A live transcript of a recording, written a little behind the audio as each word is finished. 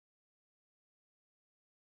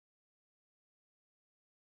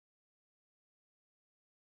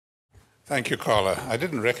Thank you, Carla. I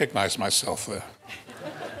didn't recognize myself there.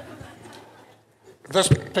 This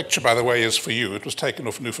picture, by the way, is for you. It was taken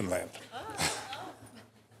off Newfoundland.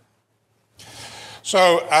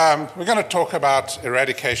 So we're going to talk about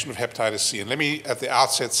eradication of hepatitis C. And let me, at the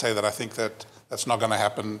outset, say that I think that that's not going to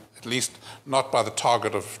happen, at least not by the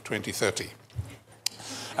target of 2030.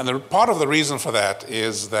 And part of the reason for that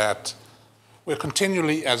is that we're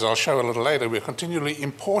continually, as I'll show a little later, we're continually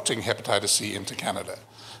importing hepatitis C into Canada.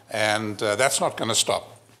 And that's not going to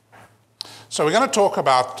stop. So we're going to talk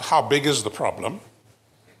about how big is the problem,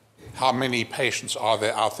 how many patients are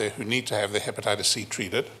there out there who need to have their hepatitis C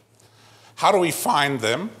treated, how do we find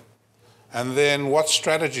them, and then what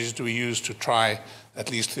strategies do we use to try,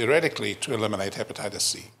 at least theoretically, to eliminate hepatitis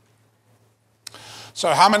C. So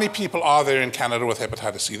how many people are there in Canada with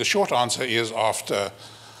hepatitis C? The short answer is after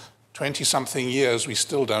 20-something years, we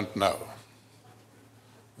still don't know.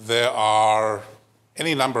 There are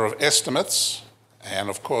any number of estimates, and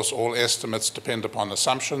of course all estimates depend upon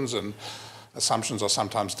assumptions, and assumptions are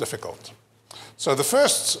sometimes difficult. So the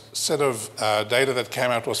first set of data that came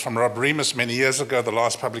out was from Rob Remus many years ago. The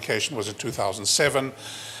last publication was in 2007.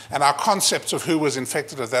 And our concepts of who was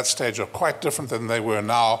infected at that stage are quite different than they were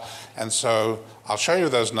now. And so I'll show you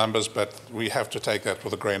those numbers, but we have to take that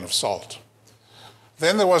with a grain of salt.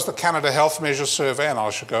 Then there was the Canada Health Measure Survey, and I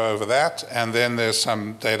should go over that. And then there's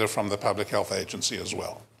some data from the Public Health Agency as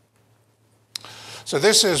well. So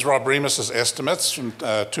this is Rob Remus's estimates from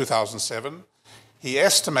 2007. He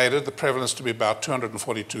estimated the prevalence to be about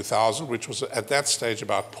 242,000, which was at that stage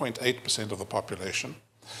about 0.8% of the population.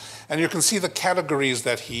 And you can see the categories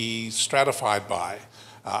that he stratified by,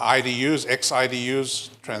 IDUs, ex-IDUs,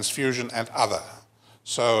 transfusion, and other.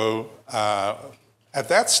 So at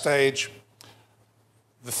that stage,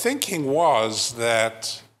 the thinking was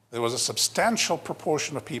that there was a substantial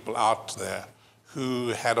proportion of people out there who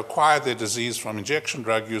had acquired their disease from injection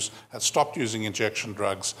drug use, had stopped using injection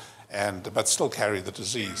drugs, but still carry the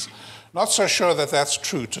disease. Not so sure that that's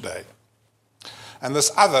true today. And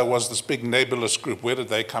this other was this big nebulous group. Where did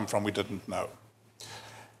they come from? We didn't know.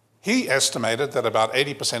 He estimated that about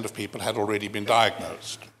 80% of people had already been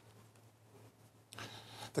diagnosed.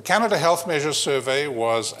 The Canada Health Measure Survey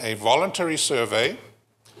was a voluntary survey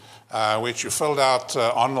which you filled out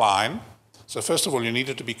online. So first of all, you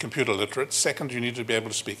needed to be computer literate. Second, you needed to be able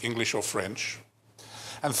to speak English or French.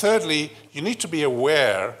 And thirdly, you need to be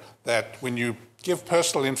aware that when you give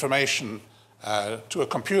personal information to a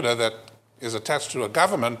computer that is attached to a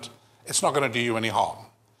government, it's not going to do you any harm.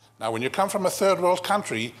 Now, when you come from a third world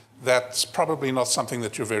country, that's probably not something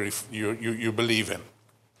that you believe in.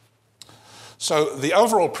 So the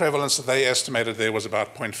overall prevalence that they estimated there was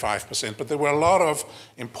about 0.5%, but there were a lot of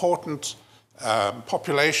important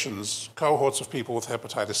populations, cohorts of people with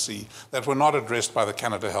hepatitis C that were not addressed by the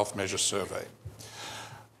Canada Health Measure Survey.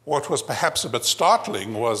 What was perhaps a bit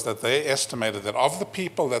startling was that they estimated that of the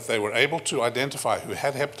people that they were able to identify who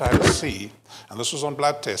had hepatitis C, and this was on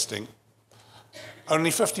blood testing,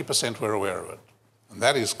 only 50% were aware of it. And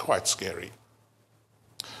that is quite scary.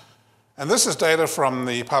 And this is data from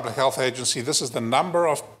the Public Health Agency. This is the number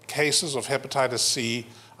of cases of hepatitis C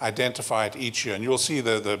identified each year. And you'll see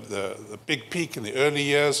the big peak in the early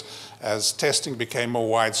years as testing became more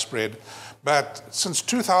widespread. But since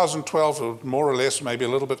 2012, or more or less, maybe a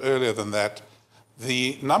little bit earlier than that,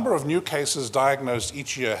 the number of new cases diagnosed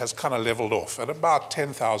each year has kind of leveled off at about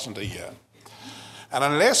 10,000 a year. And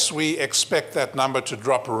unless we expect that number to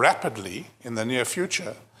drop rapidly in the near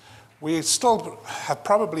future, we still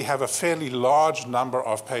probably have a fairly large number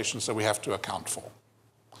of patients that we have to account for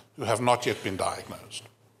who have not yet been diagnosed.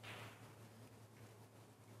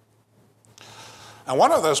 And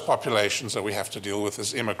one of those populations that we have to deal with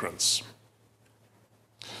is immigrants.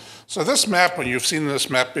 So this map, and you've seen this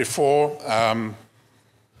map before,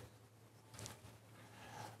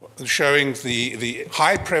 showing the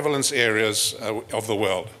high prevalence areas of the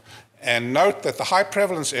world. And note that the high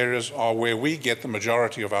prevalence areas are where we get the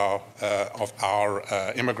majority of our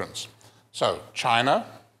immigrants. So China,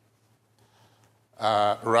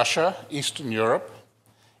 Russia, Eastern Europe,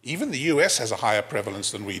 even the US has a higher prevalence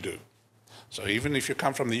than we do. So even if you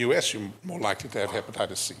come from the US, you're more likely to have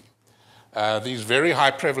hepatitis C. These very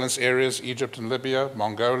high prevalence areas, Egypt and Libya,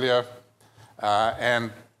 Mongolia,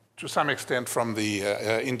 and to some extent from the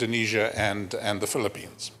Indonesia and the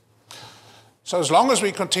Philippines. So as long as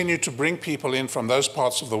we continue to bring people in from those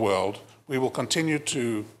parts of the world, we will continue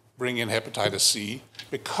to bring in hepatitis C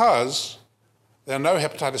because there are no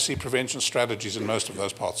hepatitis C prevention strategies in most of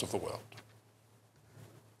those parts of the world.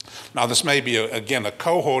 Now, this may be, again, a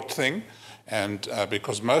cohort thing, And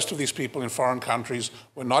because most of these people in foreign countries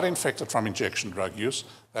were not infected from injection drug use,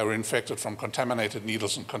 they were infected from contaminated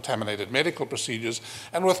needles and contaminated medical procedures,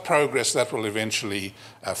 and with progress that will eventually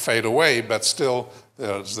fade away, but still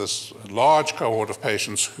there's this large cohort of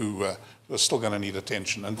patients who are still going to need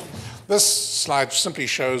attention. And this slide simply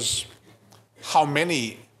shows how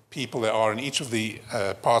many people there are in each of the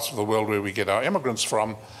parts of the world where we get our immigrants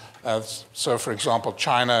from. So for example,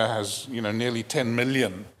 China has nearly 10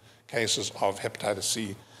 million cases of hepatitis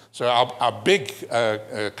C. So our big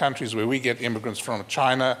countries where we get immigrants from,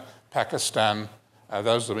 China, Pakistan,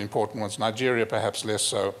 those are the important ones. Nigeria perhaps less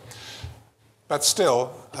so. But still,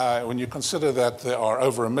 when you consider that there are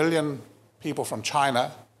over 1 million people from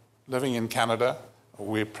China living in Canada,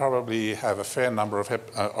 we probably have a fair number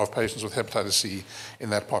of patients with hepatitis C in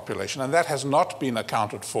that population. And that has not been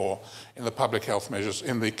accounted for in the public health measures,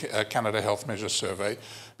 in the Canada Health Measures Survey,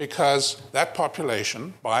 because that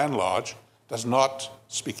population, by and large, does not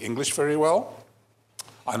speak English very well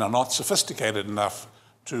and are not sophisticated enough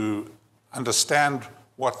to understand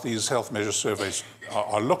what these health measure surveys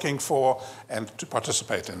are looking for and to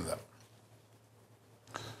participate in them.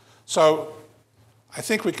 So I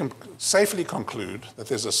think we can safely conclude that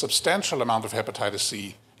there's a substantial amount of hepatitis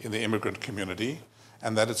C in the immigrant community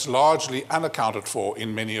and that it's largely unaccounted for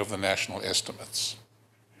in many of the national estimates,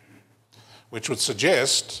 which would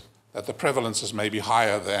suggest that the prevalence is maybe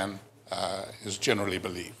higher than is generally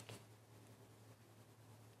believed.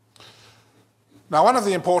 Now, one of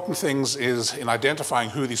the important things is in identifying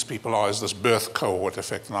who these people are is this birth cohort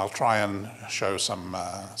effect, and I'll try and show some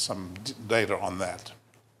data on that.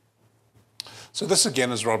 So this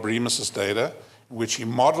again is Rob Remus's data, in which he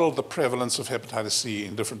modeled the prevalence of hepatitis C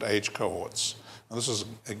in different age cohorts. Now, this was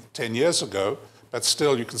 10 years ago, but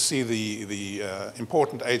still you can see the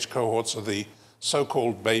important age cohorts of the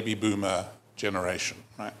so-called baby boomer generation,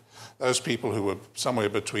 right? Those people who were somewhere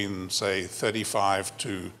between, say, 35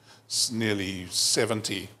 to nearly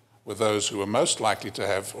 70 were those who were most likely to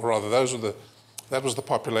have, or rather that was the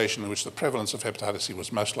population in which the prevalence of hepatitis C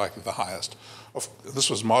was most likely the highest. This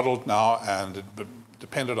was modeled now, and it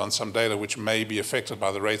depended on some data which may be affected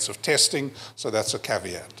by the rates of testing, so that's a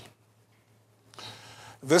caveat.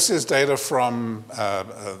 This is data from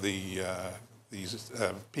the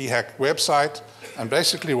PHAC website, and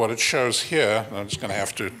basically what it shows here, and I'm just going to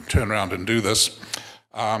have to turn around and do this,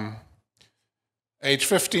 age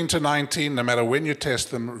 15 to 19, no matter when you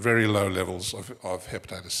test them, very low levels of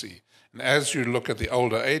hepatitis C. And as you look at the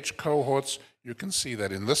older age cohorts, you can see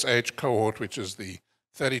that in this age cohort, which is the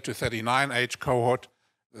 30 to 39 age cohort,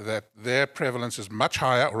 that their prevalence is much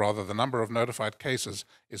higher, or rather the number of notified cases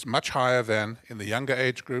is much higher than in the younger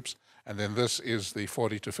age groups, and then this is the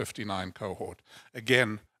 40 to 59 cohort.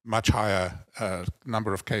 Again, much higher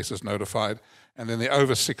number of cases notified, and then the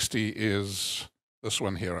over 60 is this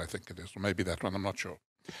one here, I think it is, or maybe that one, I'm not sure.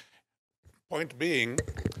 Point being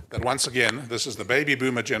that once again, this is the baby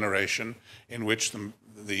boomer generation in which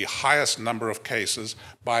the highest number of cases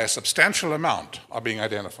by a substantial amount are being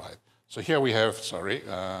identified. So here we have, let's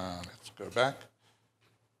go back.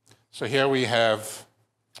 So here we have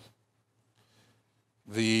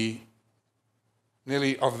nearly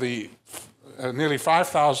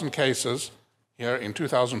 5,000 cases here in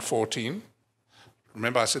 2014.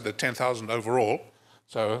 Remember I said there are 10,000 overall.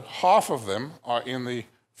 So half of them are in the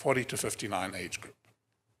 40 to 59 age group.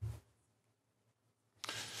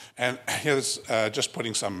 And here's just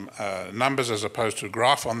putting some numbers as opposed to a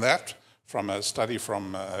graph on that from a study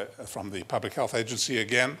from the Public Health Agency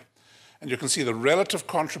again. And you can see the relative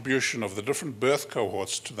contribution of the different birth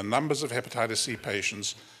cohorts to the numbers of hepatitis C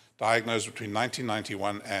patients diagnosed between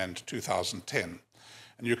 1991 and 2010.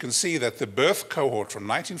 And you can see that the birth cohort from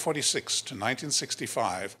 1946 to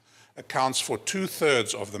 1965 accounts for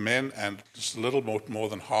 2/3 of the men and just a little more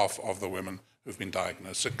than half of the women who've been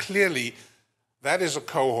diagnosed. So clearly, that is a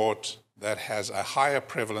cohort that has a higher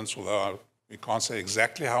prevalence, although we can't say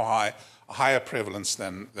exactly how high, a higher prevalence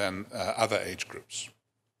than other age groups.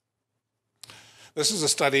 This is a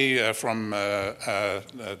study from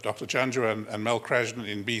Dr. Janju and Mel Krashen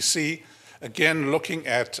in BC, again looking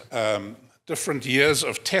at different years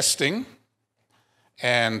of testing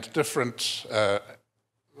and different,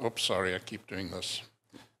 oops, sorry, I keep doing this,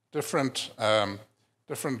 different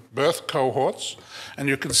birth cohorts, and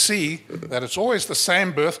you can see that it's always the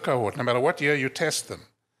same birth cohort, no matter what year you test them,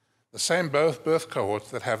 the same birth cohorts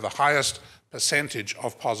that have the highest percentage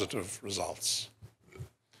of positive results.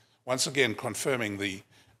 Once again, confirming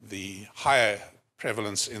the higher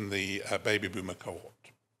prevalence in the baby boomer cohort.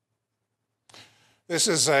 This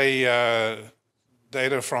is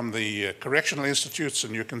data from the correctional institutes,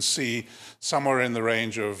 and you can see somewhere in the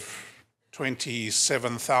range of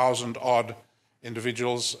 27,000 odd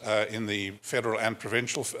individuals in the federal and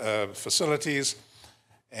provincial facilities,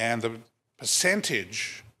 and the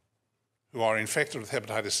percentage who are infected with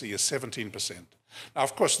hepatitis C is 17%. Now,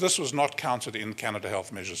 of course, this was not counted in Canada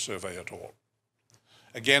Health Measures survey at all.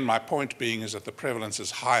 Again, my point being is that the prevalence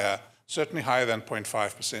is higher, certainly higher than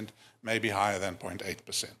 0.5%, maybe higher than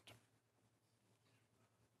 0.8%.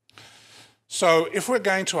 So if we're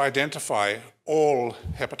going to identify all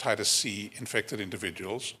hepatitis C infected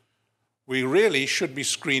individuals, we really should be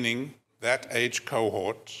screening that age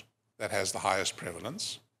cohort that has the highest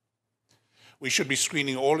prevalence. We should be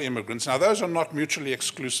screening all immigrants. Now, those are not mutually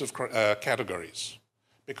exclusive categories,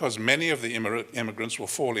 because many of the immigrants will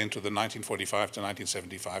fall into the 1945 to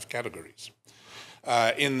 1975 categories.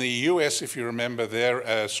 In the US, if you remember,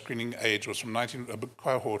 their screening age was from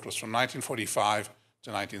cohort was from 1945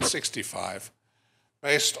 to 1965.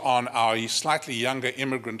 Based on our slightly younger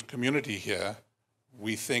immigrant community here,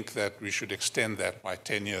 we think that we should extend that by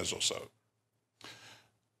 10 years or so.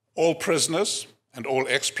 All prisoners and all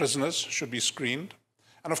ex-prisoners should be screened.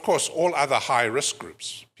 And of course, all other high-risk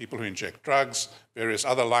groups, people who inject drugs, various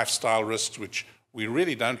other lifestyle risks, which we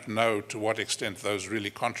really don't know to what extent those really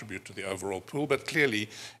contribute to the overall pool. But clearly,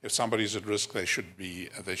 if somebody's at risk, they should be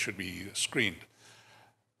screened.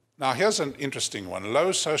 Now, here's an interesting one, low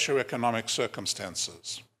socioeconomic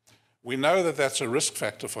circumstances. We know that that's a risk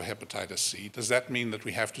factor for hepatitis C. Does that mean that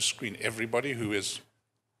we have to screen everybody who is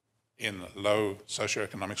in low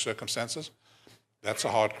socioeconomic circumstances? That's a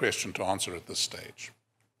hard question to answer at this stage.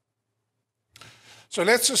 So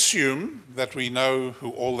let's assume that we know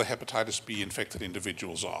who all the hepatitis B infected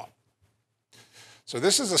individuals are. So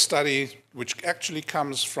this is a study which actually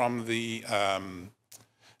comes from the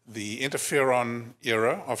interferon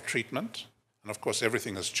era of treatment. And of course,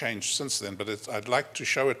 everything has changed since then, but I'd like to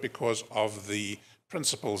show it because of the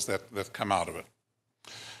principles that come out of it.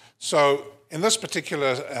 So in this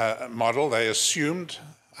particular model, they assumed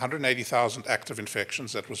 180,000 active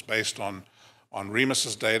infections. That was based on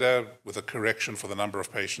Remus's data with a correction for the number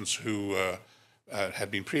of patients who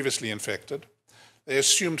had been previously infected. They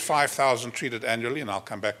assumed 5,000 treated annually, and I'll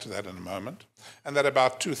come back to that in a moment, and that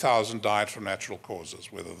about 2,000 died from natural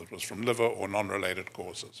causes, whether it was from liver or non-related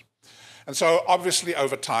causes. And so obviously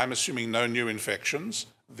over time, assuming no new infections,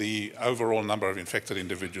 the overall number of infected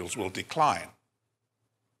individuals will decline.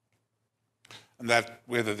 And that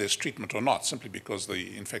whether there's treatment or not, simply because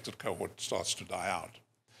the infected cohort starts to die out.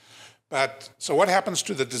 But so what happens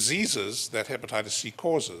to the diseases that hepatitis C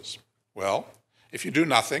causes? Well, if you do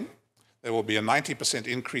nothing, there will be a 90%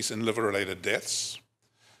 increase in liver-related deaths.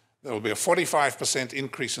 There will be a 45%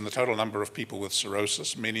 increase in the total number of people with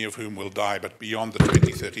cirrhosis, many of whom will die, but beyond the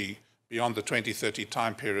 2030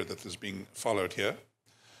 time period that is being followed here.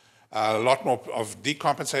 A lot more of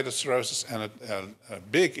decompensated cirrhosis and a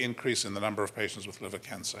big increase in the number of patients with liver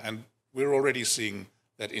cancer. And we're already seeing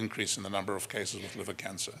that increase in the number of cases with liver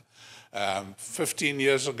cancer. 15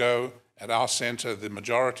 years ago, at our center, the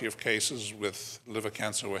majority of cases with liver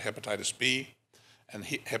cancer were hepatitis B, and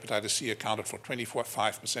hepatitis C accounted for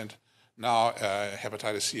 25%. Now,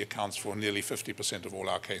 hepatitis C accounts for nearly 50% of all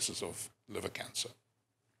our cases of liver cancer.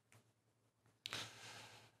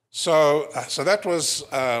 So that was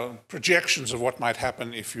projections of what might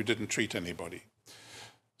happen if you didn't treat anybody.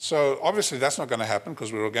 So obviously that's not going to happen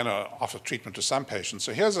because we were going to offer treatment to some patients.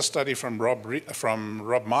 So here's a study from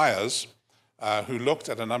Rob Myers, who looked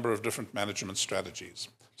at a number of different management strategies.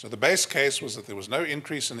 So the base case was that there was no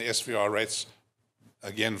increase in the SVR rates,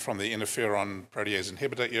 again from the interferon protease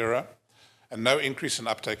inhibitor era, and no increase in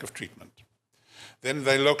uptake of treatment. Then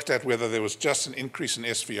they looked at whether there was just an increase in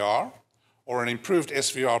SVR or an improved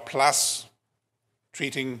SVR plus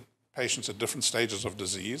treating patients at different stages of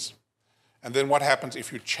disease. And then what happens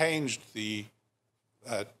if you changed the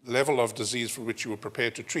level of disease for which you were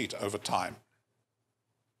prepared to treat over time.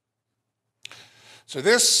 So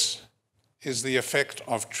this is the effect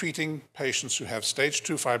of treating patients who have stage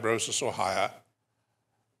 2 fibrosis or higher.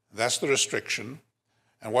 That's the restriction.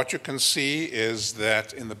 And what you can see is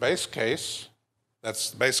that in the base case,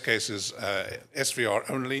 the base case is SVR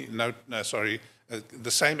only,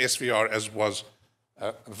 the same SVR as was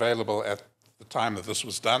available at the time that this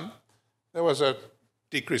was done. There was a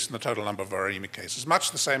decrease in the total number of viremic cases,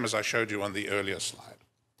 much the same as I showed you on the earlier slide.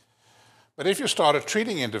 But if you started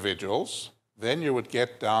treating individuals, then you would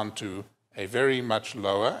get down to a very much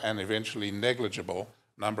lower and eventually negligible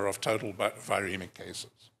number of total viremic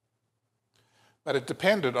cases. But it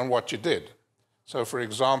depended on what you did. So for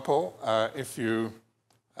example, if you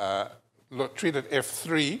treated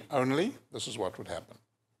F3 only, this is what would happen.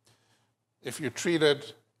 If you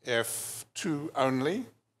treated F2 only,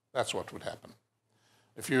 That's what would happen.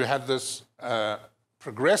 If you had this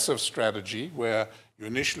progressive strategy where you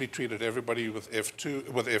initially treated everybody with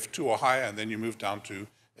F2 or higher, and then you moved down to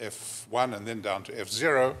F1 and then down to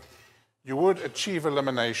F0, you would achieve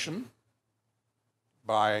elimination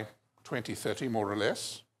by 2030, more or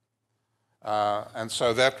less. And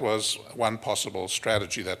so that was one possible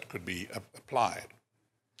strategy that could be applied.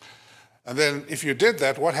 And then if you did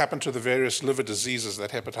that, what happened to the various liver diseases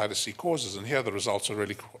that hepatitis C causes? And here the results are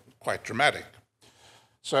really quite dramatic.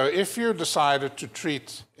 So if you decided to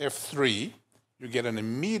treat F3, you get an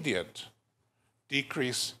immediate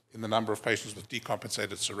decrease in the number of patients with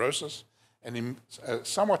decompensated cirrhosis, and a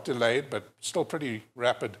somewhat delayed but still pretty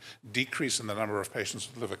rapid decrease in the number of patients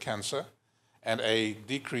with liver cancer, and a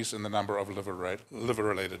decrease in the number of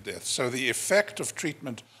liver-related deaths. So the effect of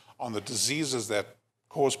treatment on the diseases that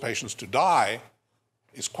cause patients to die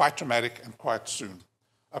is quite dramatic and quite soon.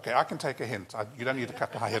 Okay, I can take a hint. You don't need to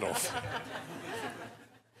cut my head off.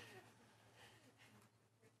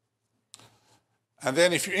 And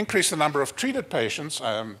then if you increase the number of treated patients,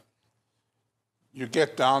 you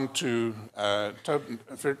get down to no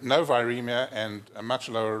viremia and a much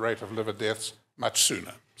lower rate of liver deaths much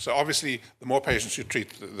sooner. So obviously, the more patients you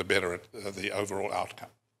treat, the better the overall outcome.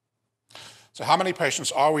 So how many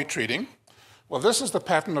patients are we treating? Well, this is the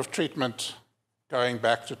pattern of treatment going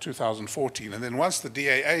back to 2014. And then once the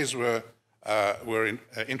DAAs were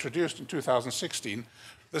introduced in 2016,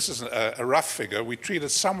 this is a rough figure. We treated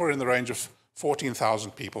somewhere in the range of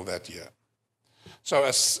 14,000 people that year. So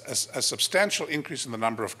a substantial increase in the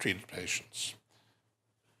number of treated patients.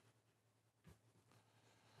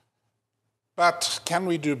 But can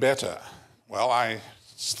we do better? Well, I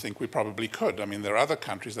think we probably could. I mean, there are other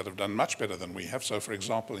countries that have done much better than we have. So, for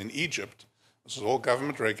example, in Egypt, this is all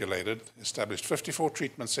government regulated, established 54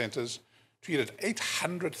 treatment centers, treated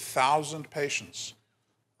 800,000 patients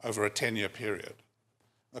over a 10-year period.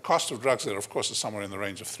 The cost of drugs there, of course, is somewhere in the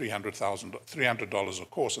range of $300 a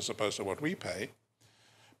course as opposed to what we pay.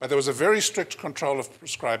 But there was a very strict control of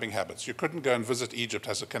prescribing habits. You couldn't go and visit Egypt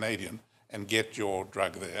as a Canadian and get your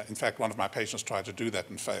drug there. In fact, one of my patients tried to do that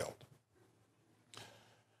and failed.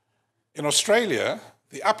 In Australia,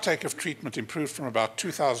 the uptake of treatment improved from about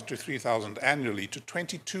 2,000 to 3,000 annually to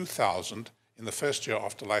 22,000 in the first year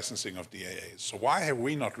after licensing of DAAs. So why have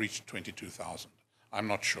we not reached 22,000? I'm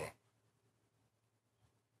not sure.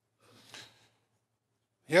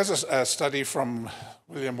 Here's a study from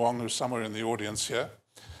William Wong, who's somewhere in the audience here.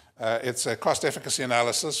 It's a cost-efficacy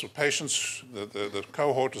analysis of patients. The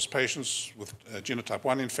cohort was patients with genotype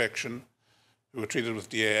 1 infection who were treated with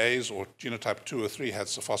DAAs, or genotype 2 or 3 had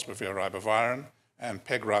sofosbuvir ribavirin, and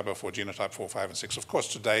peg-riba for genotype 4, 5, and 6. Of course,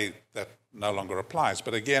 today that no longer applies.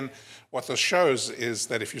 But again, what this shows is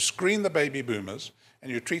that if you screen the baby boomers and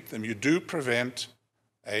you treat them, you do prevent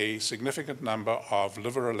a significant number of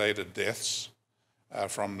liver-related deaths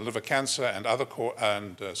from liver cancer and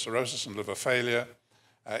cirrhosis and liver failure.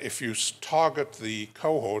 If you target the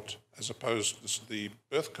cohort as opposed to the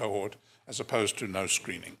birth cohort as opposed to no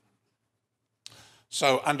screening.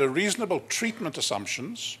 So under reasonable treatment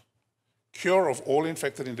assumptions, cure of all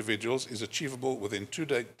infected individuals is achievable within 2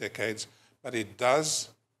 decades, but it does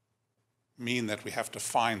mean that we have to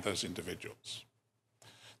find those individuals.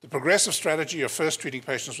 The progressive strategy of first treating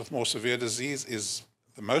patients with more severe disease is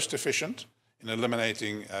the most efficient in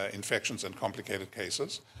eliminating infections and complicated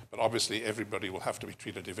cases, but obviously everybody will have to be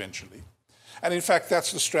treated eventually. And in fact,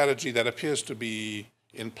 that's the strategy that appears to be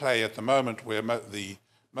in play at the moment, where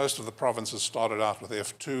most of the provinces started out with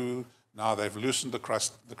F2. Now they've loosened the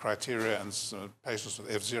criteria, and patients with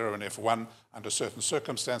F0 and F1 under certain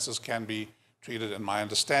circumstances can be treated. And my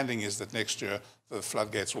understanding is that next year the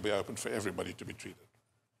floodgates will be open for everybody to be treated.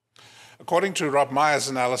 According to Rob Meyer's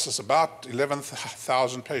analysis, about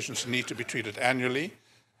 11,000 patients need to be treated annually.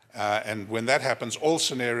 And when that happens, all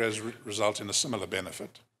scenarios result in a similar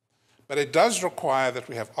benefit. But it does require that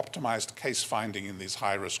we have optimized case finding in these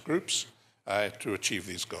high-risk groups to achieve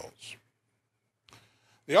these goals.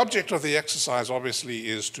 The object of the exercise, obviously,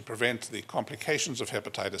 is to prevent the complications of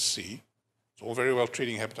hepatitis C. It's all very well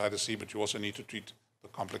treating hepatitis C, but you also need to treat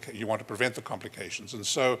you want to prevent the complications. And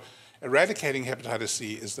so eradicating hepatitis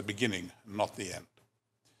C is the beginning, not the end.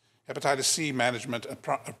 Hepatitis C management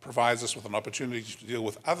provides us with an opportunity to deal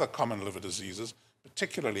with other common liver diseases,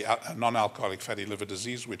 particularly non-alcoholic fatty liver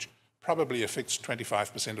disease, which probably affects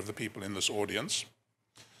 25% of the people in this audience,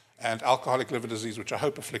 and alcoholic liver disease, which I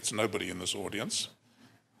hope afflicts nobody in this audience.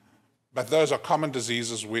 But those are common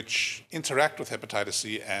diseases which interact with hepatitis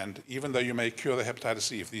C, and even though you may cure the hepatitis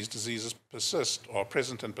C, if these diseases persist or are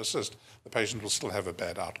present and persist, the patient will still have a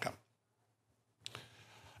bad outcome.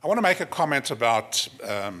 I want to make a comment about,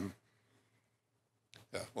 well,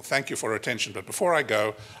 thank you for your attention, but before I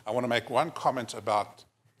go, I want to make one comment about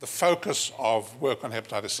the focus of work on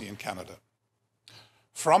hepatitis C in Canada.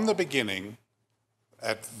 From the beginning,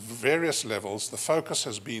 at various levels, the focus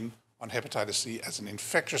has been on hepatitis C as an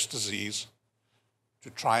infectious disease to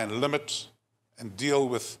try and limit and deal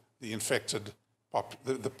with the infected,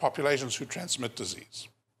 the populations who transmit disease.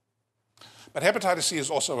 But hepatitis C is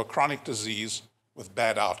also a chronic disease with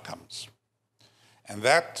bad outcomes. And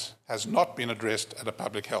that has not been addressed at a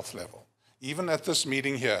public health level. Even at this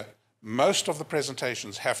meeting here, most of the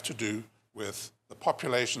presentations have to do with the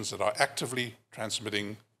populations that are actively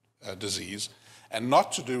transmitting disease and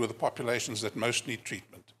not to do with the populations that most need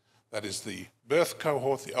treatment. That is the birth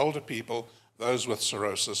cohort, the older people, those with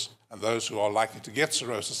cirrhosis, and those who are likely to get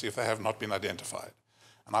cirrhosis if they have not been identified.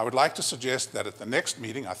 And I would like to suggest that at the next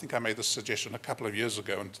meeting, I think I made this suggestion a couple of years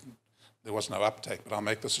ago and there was no uptake, but I'll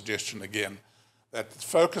make the suggestion again, that the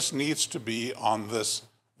focus needs to be on this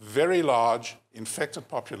very large infected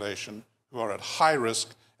population who are at high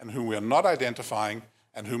risk and whom we are not identifying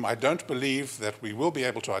and whom I don't believe that we will be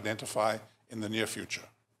able to identify in the near future.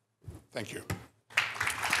 Thank you.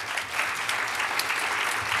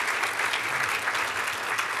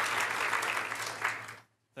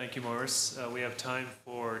 Thank you, Morris. We have time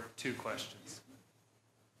for 2 questions.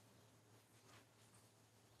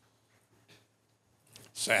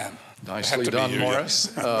 Sam. Nicely done,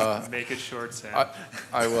 Morris. Make it short, Sam.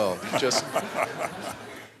 I will. Just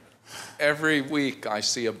every week I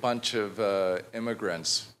see a bunch of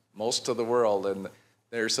immigrants, most of the world, and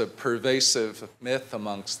there's a pervasive myth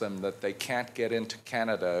amongst them that they can't get into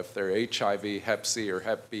Canada if they're HIV, Hep C, or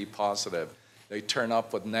Hep B positive. They turn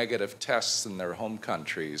up with negative tests in their home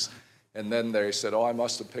countries. And then they said, oh, I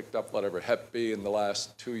must have picked up whatever Hep B in the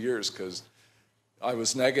last 2 years because I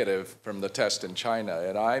was negative from the test in China.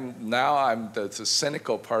 And the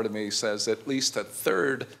cynical part of me says at least a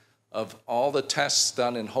third of all the tests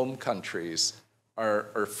done in home countries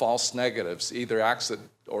are false negatives, either accident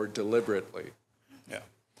or deliberately. Yeah.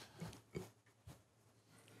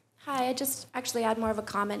 Hi, I just actually had more of a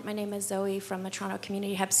comment. My name is Zoe from the Toronto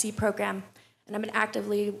Community Hep C program, and I've been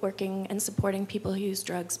actively working and supporting people who use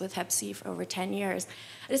drugs with Hep C for over 10 years.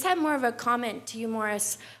 I just had more of a comment to you,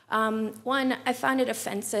 Morris. One, I found it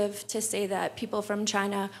offensive to say that people from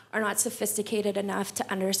China are not sophisticated enough to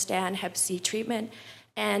understand Hep C treatment,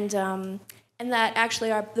 and that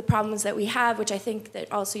actually are the problems that we have, which I think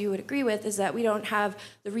that also you would agree with, is that we don't have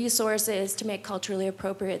the resources to make culturally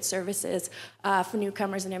appropriate services for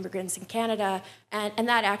newcomers and immigrants in Canada. And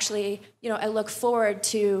that actually, I look forward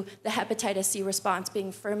to the hepatitis C response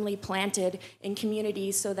being firmly planted in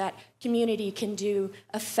communities so that community can do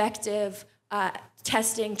effective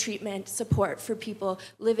testing, treatment, support for people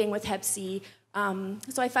living with Hep C.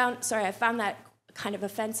 So I found that kind of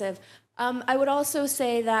offensive. I would also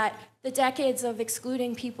say that the decades of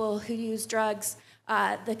excluding people who use drugs,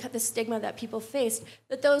 the stigma that people face,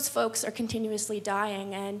 that those folks are continuously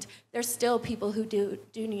dying, and there's still people who do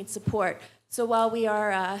need support. So while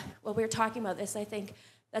we're talking about this, I think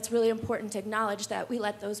that's really important to acknowledge that we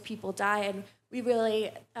let those people die, and we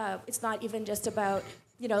really, it's not even just about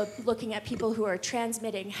looking at people who are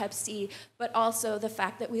transmitting Hep C, but also the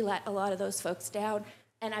fact that we let a lot of those folks down.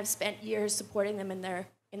 And I've spent years supporting them in their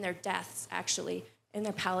deaths, actually, in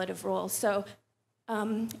their palliative role. So,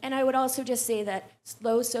 and I would also just say that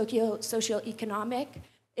low socioeconomic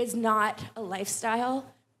is not a lifestyle,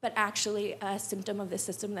 but actually a symptom of the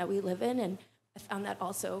system that we live in. And I found that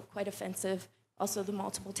also quite offensive. Also the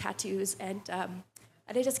multiple tattoos, and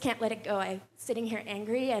I just can't let it go. I'm sitting here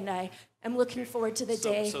angry, and I am looking forward to the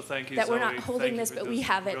day thank you, that we're Zoe. not holding this, but we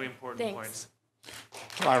have it. Really important Thanks. points.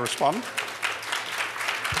 Can I respond?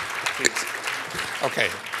 Please. Okay.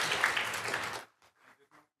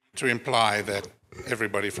 To imply that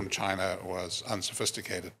everybody from China was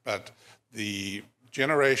unsophisticated, but the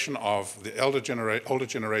older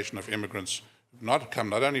generation of immigrants come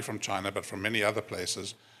not only from China but from many other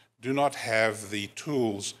places do not have the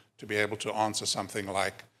tools to be able to answer something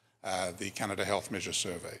like the Canada Health Measure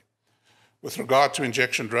Survey. With regard to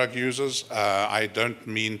injection drug users, I don't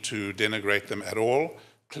mean to denigrate them at all.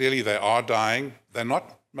 Clearly they are dying. They're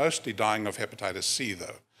not mostly dying of hepatitis C,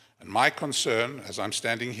 though. And my concern, as I'm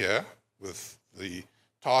standing here with the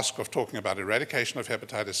task of talking about eradication of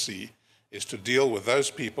hepatitis C, is to deal with those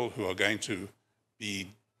people who are going to be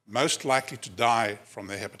most likely to die from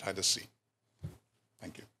their hepatitis C.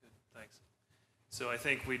 Thank you. Thanks. So I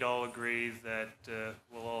think we'd all agree that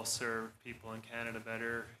we'll all serve people in Canada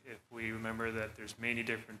better if we remember that there's many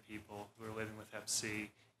different people who are living with Hep C,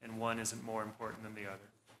 and one isn't more important than the other.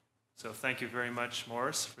 So thank you very much,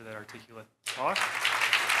 Morris, for that articulate talk.